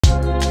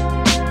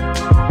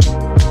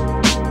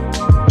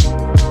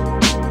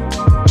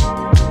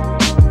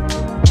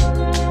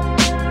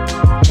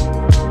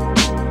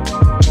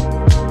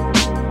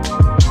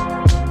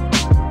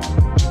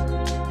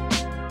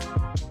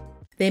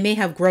may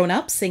have grown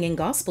up singing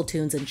gospel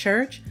tunes in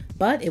church,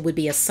 but it would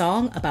be a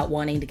song about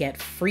wanting to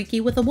get freaky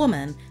with a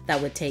woman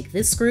that would take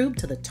this group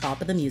to the top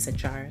of the music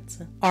charts.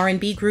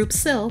 R&B group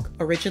Silk,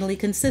 originally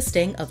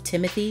consisting of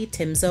Timothy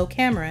Timzo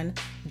Cameron,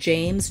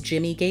 James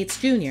Jimmy Gates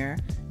Jr.,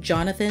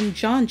 Johnathen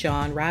John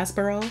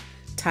Rasboro,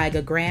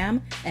 Tyga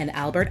Graham, and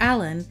Albert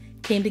Allen,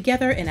 came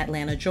together in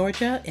Atlanta,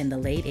 Georgia in the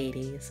late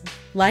 80s.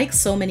 Like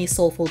so many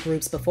soulful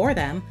groups before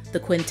them, the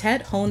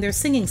quintet honed their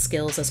singing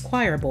skills as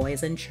choir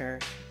boys in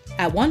church.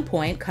 At one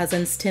point,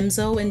 cousins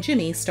Timzo and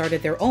Jimmy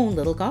started their own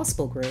little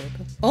gospel group.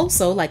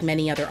 Also, like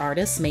many other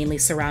artists mainly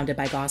surrounded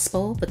by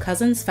gospel, the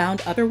cousins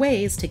found other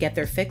ways to get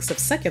their fix of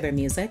secular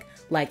music,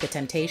 like The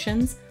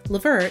Temptations,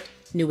 LeVert,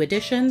 New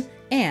Edition,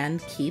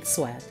 and Keith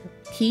Sweat.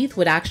 Keith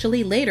would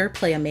actually later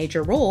play a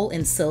major role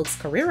in Silk's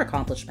career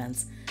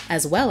accomplishments,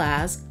 as well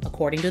as,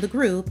 according to the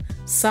group,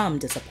 some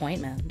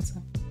disappointments.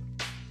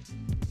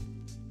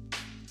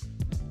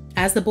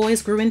 As the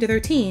boys grew into their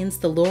teens,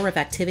 the lure of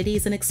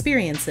activities and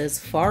experiences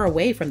far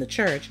away from the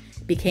church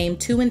became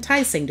too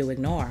enticing to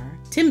ignore.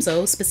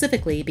 Timzo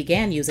specifically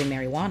began using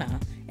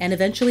marijuana, and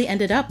eventually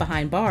ended up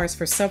behind bars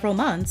for several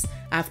months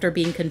after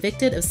being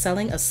convicted of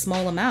selling a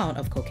small amount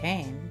of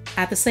cocaine.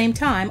 At the same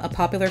time, a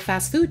popular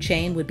fast food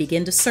chain would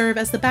begin to serve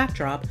as the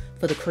backdrop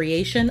for the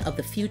creation of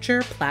the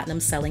future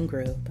platinum-selling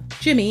group.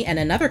 Jimmy and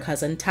another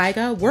cousin,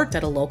 Tyga, worked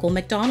at a local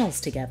McDonald's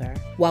together.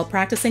 While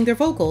practicing their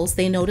vocals,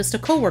 they noticed a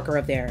coworker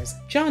of theirs,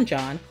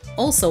 John,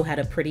 also had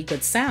a pretty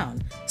good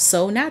sound,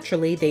 so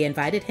naturally they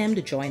invited him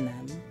to join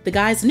them. The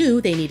guys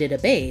knew they needed a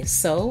bass,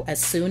 so as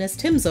soon as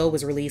Timzo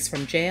was released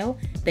from jail,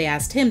 they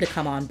asked him to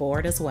come on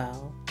board as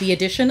well. The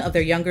addition of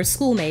their younger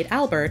schoolmate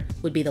Albert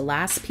would be the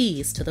last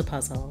piece to the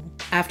puzzle.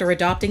 After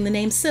adopting the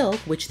name Silk,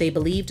 which they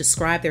believed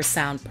described their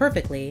sound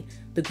perfectly,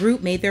 the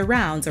group made their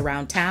rounds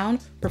around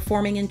town,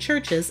 performing in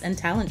churches and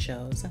talent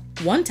shows.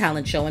 One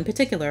talent show in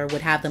particular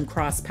would have them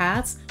cross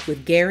paths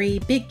with Gary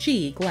Big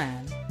G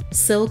Glenn.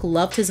 Silk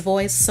loved his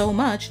voice so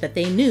much that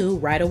they knew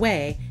right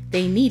away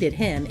they needed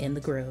him in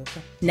the group.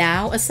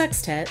 Now a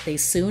sextet, they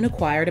soon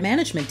acquired a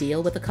management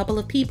deal with a couple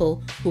of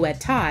people who had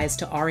ties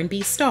to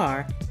R&B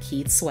star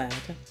Keith Sweat.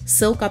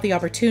 Silk got the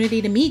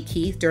opportunity to meet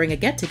Keith during a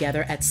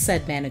get-together at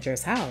said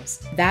manager's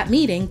house. That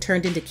meeting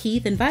turned into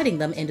Keith inviting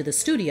them into the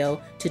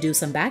studio to do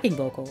some backing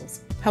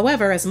vocals.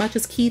 However, as much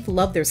as Keith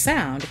loved their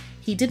sound,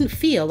 he didn't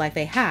feel like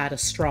they had a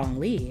strong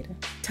lead.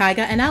 Tyga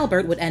and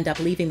Albert would end up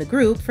leaving the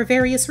group for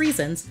various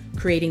reasons,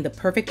 creating the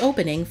perfect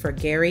opening for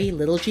Gary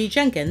Little G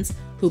Jenkins,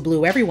 who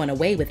blew everyone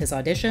away with his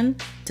audition,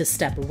 to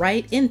step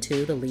right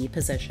into the lead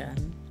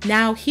position.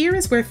 Now here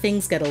is where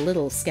things get a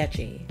little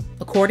sketchy.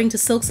 According to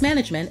Silk's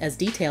management, as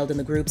detailed in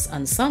the group's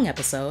Unsung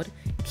episode,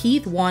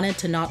 Keith wanted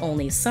to not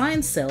only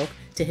sign Silk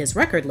to his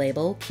record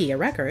label, Kia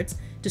Records,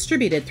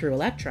 distributed through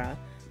Elektra,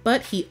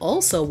 but he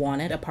also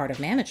wanted a part of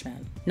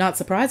management. Not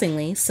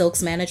surprisingly,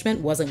 Silk's management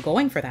wasn't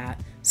going for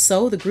that,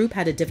 so the group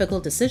had a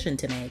difficult decision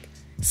to make: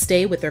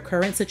 stay with their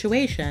current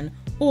situation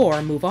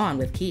or move on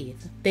with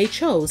Keith. They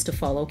chose to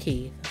follow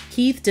Keith.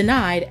 Keith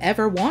denied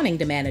ever wanting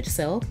to manage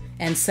Silk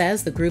and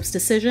says the group's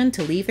decision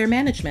to leave their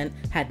management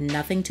had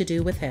nothing to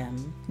do with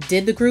him.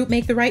 Did the group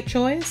make the right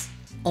choice?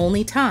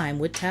 Only time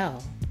would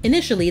tell.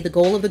 Initially, the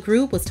goal of the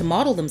group was to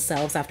model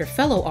themselves after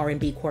fellow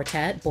R&B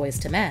quartet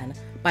Boyz II Men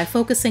by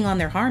focusing on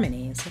their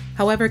harmonies.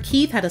 However,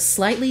 Keith had a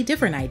slightly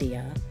different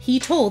idea. He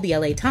told the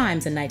LA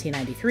Times in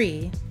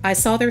 1993, "I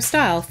saw their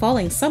style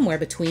falling somewhere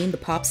between the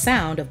pop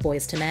sound of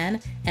Boyz II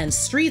Men and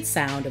street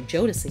sound of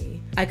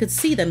Jodeci. I could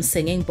see them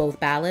singing both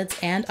ballads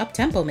and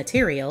up-tempo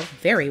material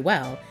very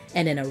well,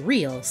 and in a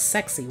real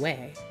sexy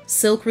way."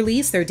 Silk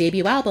released their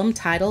debut album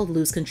titled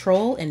Lose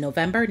Control in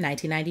November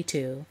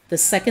 1992. The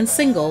second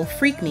single,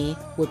 Freak Me,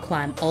 would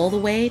climb all the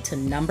way to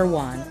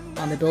 #1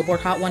 on the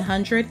Billboard Hot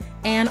 100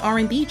 and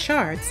R&B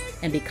charts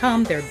and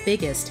become their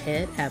biggest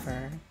hit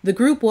ever. The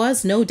group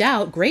was no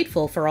doubt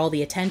grateful for all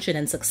the attention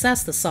and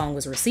success the song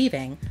was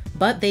receiving,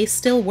 but they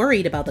still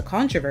worried about the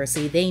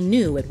controversy they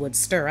knew it would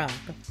stir up.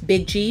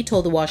 Big G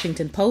told the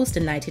Washington Post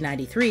in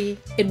 1993,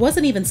 "It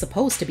wasn't even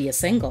supposed to be a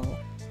single.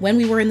 When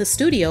we were in the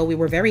studio, we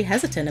were very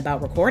hesitant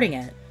about recording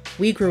it.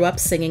 We grew up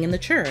singing in the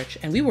church,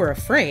 and we were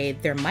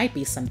afraid there might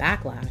be some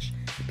backlash.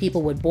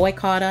 People would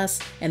boycott us,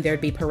 and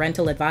there'd be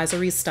parental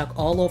advisories stuck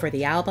all over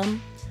the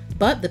album.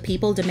 But the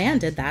people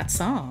demanded that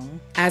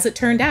song." As it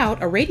turned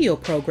out, a radio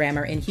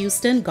programmer in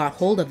Houston got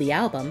hold of the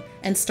album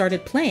and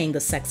started playing the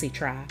sexy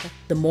track.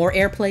 The more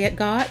airplay it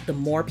got, the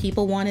more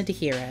people wanted to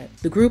hear it.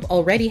 The group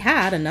already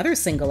had another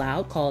single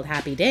out called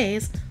Happy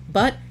Days,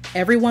 but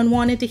everyone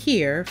wanted to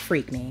hear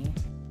Freak Me.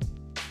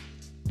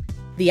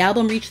 The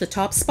album reached the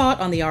top spot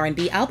on the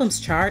R&B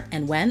albums chart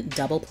and went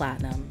double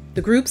platinum.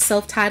 The group's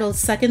self-titled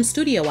second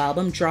studio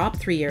album dropped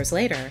 3 years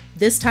later.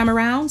 This time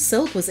around,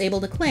 Silk was able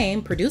to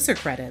claim producer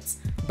credits,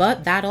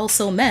 but that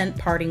also meant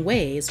parting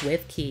ways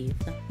with Keith.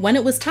 When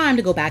it was time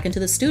to go back into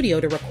the studio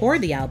to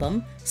record the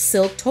album,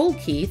 Silk told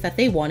Keith that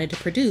they wanted to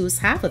produce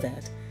half of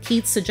it.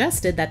 Keith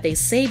suggested that they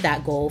save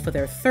that goal for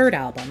their third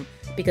album,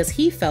 because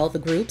he felt the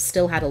group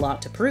still had a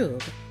lot to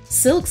prove.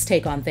 Silk's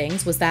take on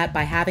things was that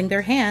by having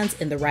their hands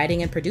in the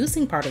writing and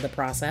producing part of the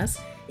process,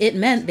 it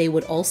meant they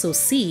would also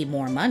see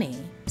more money.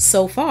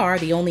 So far,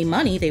 the only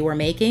money they were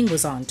making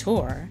was on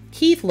tour.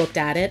 Keith looked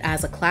at it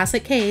as a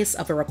classic case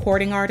of a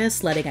recording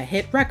artist letting a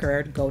hit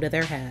record go to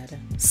their head.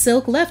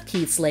 Silk left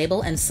Keith's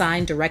label and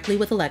signed directly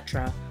with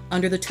Elektra,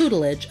 under the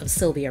tutelage of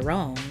Sylvia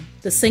Rhone.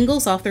 The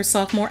singles off their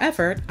sophomore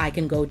effort, I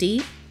Can Go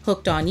Deep,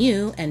 Hooked on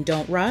You, and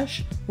Don't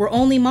Rush, were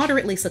only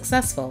moderately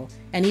successful,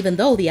 and even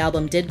though the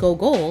album did go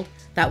gold,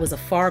 that was a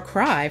far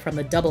cry from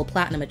the double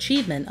platinum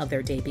achievement of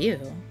their debut.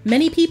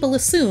 Many people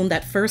assume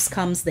that first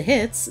comes the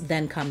hits,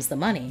 then comes the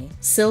money.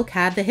 Silk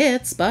had the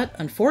hits, but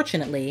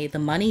unfortunately, the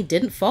money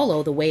didn't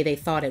follow the way they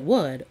thought it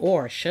would,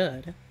 or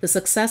should. The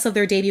success of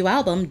their debut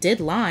album did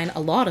line a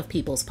lot of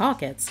people's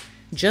pockets,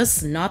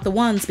 just not the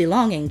ones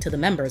belonging to the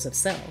members of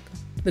Silk.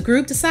 The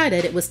group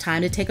decided it was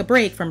time to take a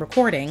break from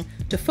recording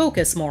to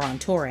focus more on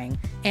touring,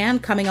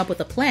 and coming up with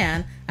a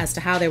plan as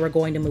to how they were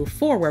going to move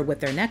forward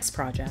with their next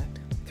project.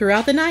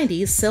 Throughout the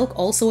 90s, Silk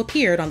also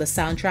appeared on the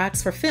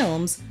soundtracks for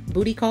films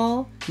Booty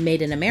Call,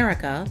 Made in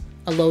America,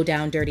 A Low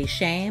Down Dirty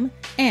Shame,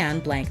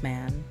 and Blank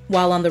Man.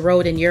 While on the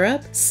road in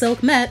Europe,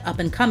 Silk met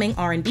up-and-coming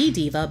R&B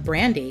diva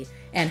Brandy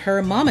and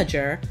her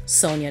momager,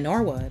 Sonia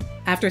Norwood.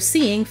 After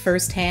seeing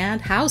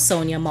firsthand how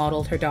Sonia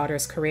modeled her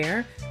daughter's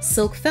career,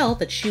 Silk felt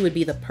that she would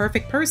be the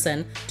perfect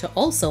person to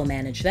also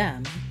manage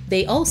them.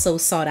 They also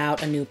sought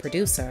out a new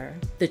producer.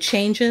 The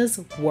changes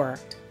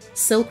worked.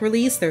 Silk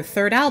released their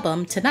third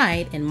album,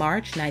 Tonight, in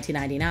March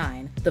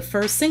 1999. The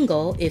first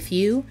single, If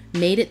You,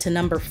 made it to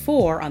number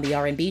 4 on the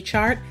R&B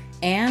chart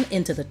and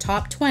into the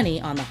top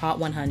 20 on the Hot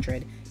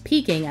 100,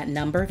 peaking at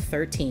number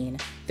 13,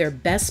 their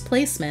best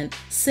placement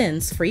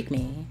since Freak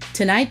Me.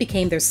 Tonight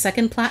became their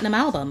second platinum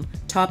album,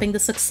 topping the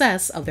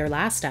success of their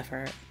last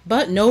effort.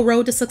 But no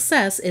road to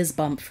success is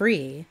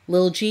bump-free.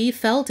 Lil G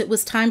felt it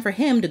was time for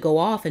him to go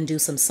off and do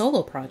some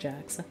solo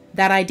projects.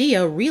 That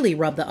idea really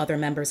rubbed the other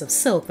members of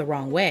Silk the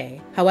wrong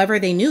way. However,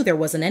 they knew there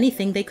wasn't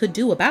anything they could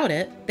do about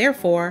it,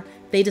 therefore,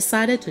 they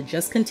decided to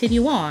just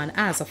continue on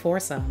as a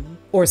foursome.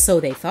 Or so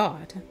they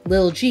thought.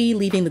 Lil G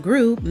leaving the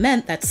group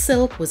meant that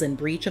Silk was in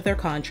breach of their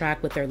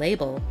contract with their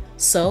label,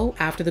 so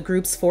after the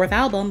group's fourth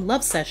album,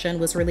 Love Session,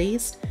 was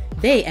released,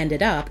 they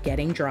ended up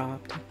getting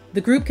dropped.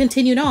 The group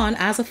continued on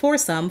as a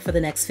foursome for the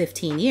next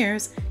 15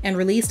 years and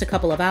released a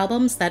couple of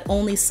albums that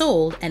only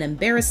sold an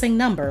embarrassing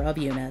number of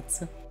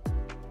units.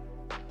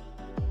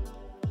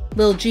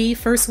 Lil G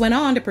first went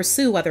on to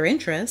pursue other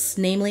interests,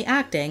 namely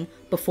acting,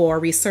 before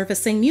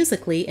resurfacing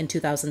musically in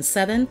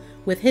 2007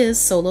 with his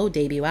solo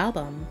debut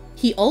album.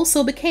 He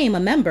also became a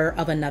member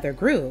of another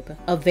group,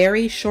 a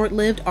very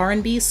short-lived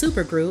R&B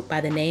supergroup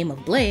by the name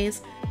of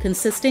Blaze,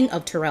 consisting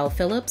of Terrell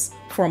Phillips,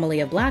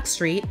 formerly of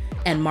Blackstreet,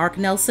 and Mark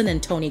Nelson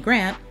and Tony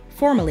Grant,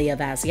 formerly of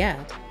As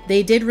Yet.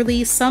 They did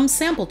release some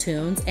sample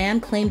tunes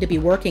and claimed to be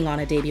working on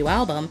a debut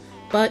album,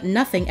 but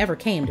nothing ever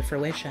came to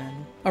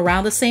fruition.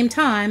 Around the same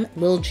time,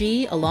 Lil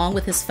G, along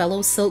with his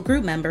fellow Silk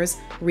group members,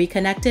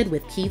 reconnected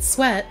with Keith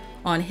Sweat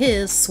on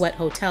his Sweat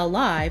Hotel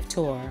Live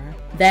tour.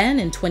 Then,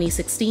 in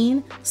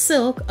 2016,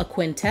 Silk, a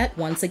quintet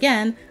once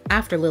again,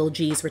 after Lil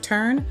G's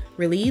return,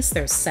 released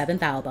their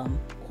 7th album,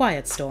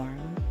 Quiet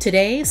Storm.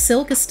 Today,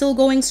 Silk is still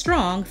going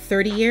strong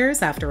 30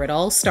 years after it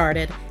all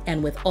started,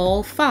 and with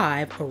all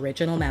 5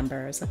 original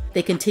members.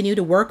 They continue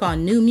to work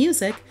on new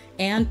music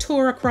and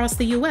tour across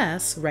the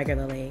US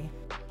regularly.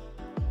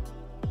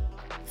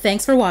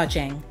 Thanks for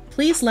watching.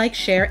 Please like,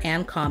 share,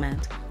 and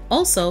comment.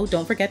 Also,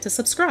 don't forget to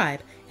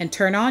subscribe and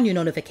turn on your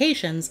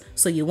notifications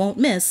so you won't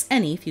miss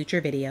any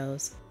future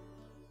videos.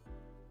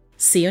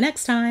 See you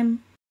next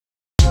time!